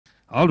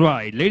All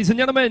right, ladies and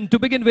gentlemen, to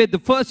begin with, the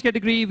first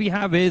category we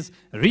have is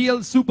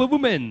Real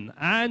Superwoman.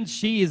 And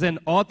she is an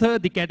author,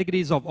 the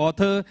categories of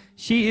author.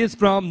 She is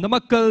from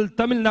Namakkal,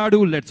 Tamil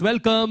Nadu. Let's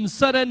welcome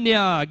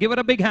Saranya. Give her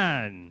a big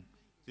hand.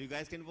 So you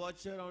guys can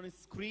watch her on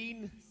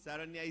screen.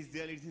 Saranya is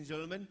there, ladies and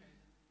gentlemen.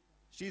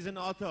 She's an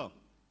author.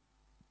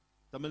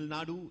 Tamil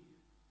Nadu,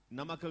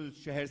 Namakkal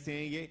शहर से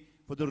हैं ये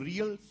for the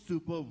Real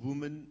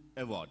Superwoman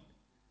Award.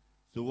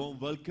 So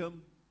warm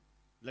welcome.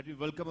 Let me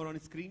welcome her on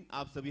screen.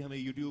 आप सभी हमें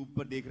YouTube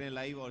पर देख रहे हैं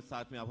live और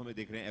साथ में आप हमें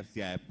देख रहे हैं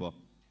f-sia app पर.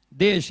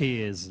 There she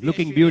is,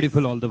 looking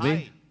beautiful all the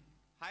way.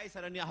 Hi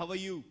Saranya, how are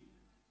you?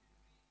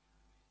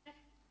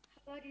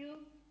 How are you?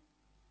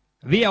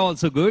 We are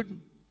also good.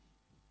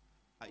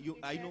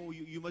 I know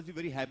you must be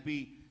very happy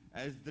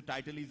as the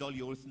title is all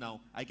yours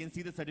now. I can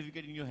see the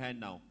certificate in your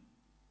hand now.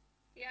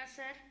 Yeah,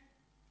 sir.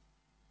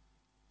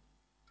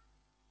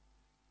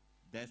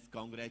 That's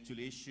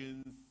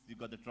congratulations. You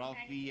got the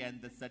trophy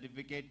and the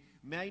certificate.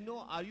 May I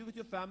know, are you with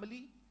your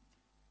family?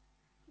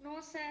 No,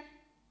 sir.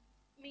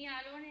 Me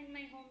alone in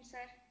my home,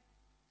 sir.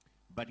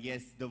 But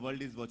yes, the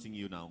world is watching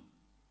you now.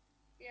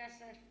 Yes,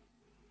 sir.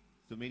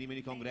 So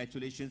many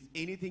congratulations.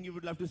 Anything you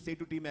would love to say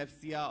to Team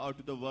f-sia or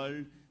to the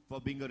world for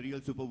being a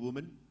real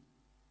superwoman?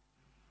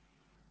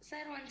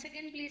 Sir, once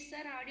again, please,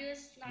 sir, audio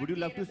is not Would you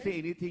love to hearable. say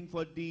anything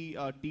for the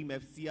Team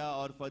f-sia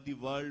or for the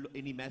world?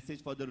 Any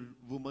message for the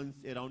women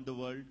around the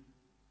world?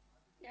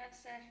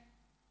 Yes, sir.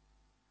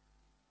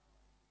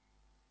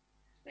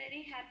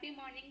 Very happy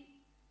morning,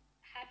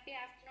 happy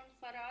afternoon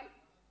for all.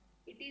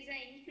 It is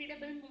an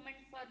incredible moment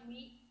for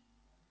me.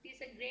 It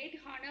is a great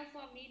honor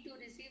for me to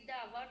receive the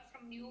award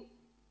from you.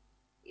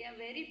 A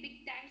very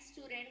big thanks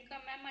to Renuka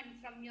ma'am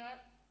and from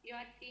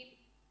your team.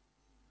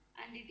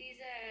 And it is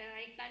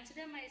I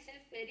consider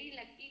myself very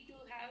lucky to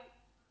have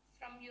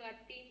from your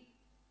team.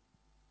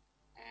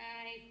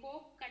 I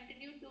hope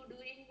continue to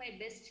doing my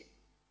best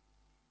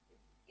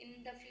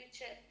in the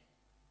future.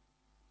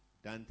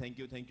 Dan, thank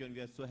you, and we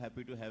are so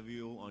happy to have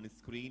you on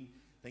screen.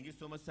 Thank you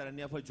so much,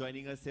 Saranya, for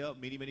joining us here.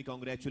 Many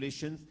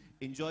congratulations.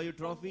 Enjoy your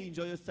trophy,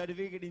 enjoy your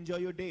certificate, enjoy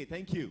your day.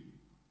 Thank you.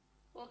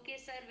 Okay,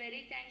 sir.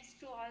 Very thanks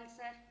to all,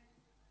 sir.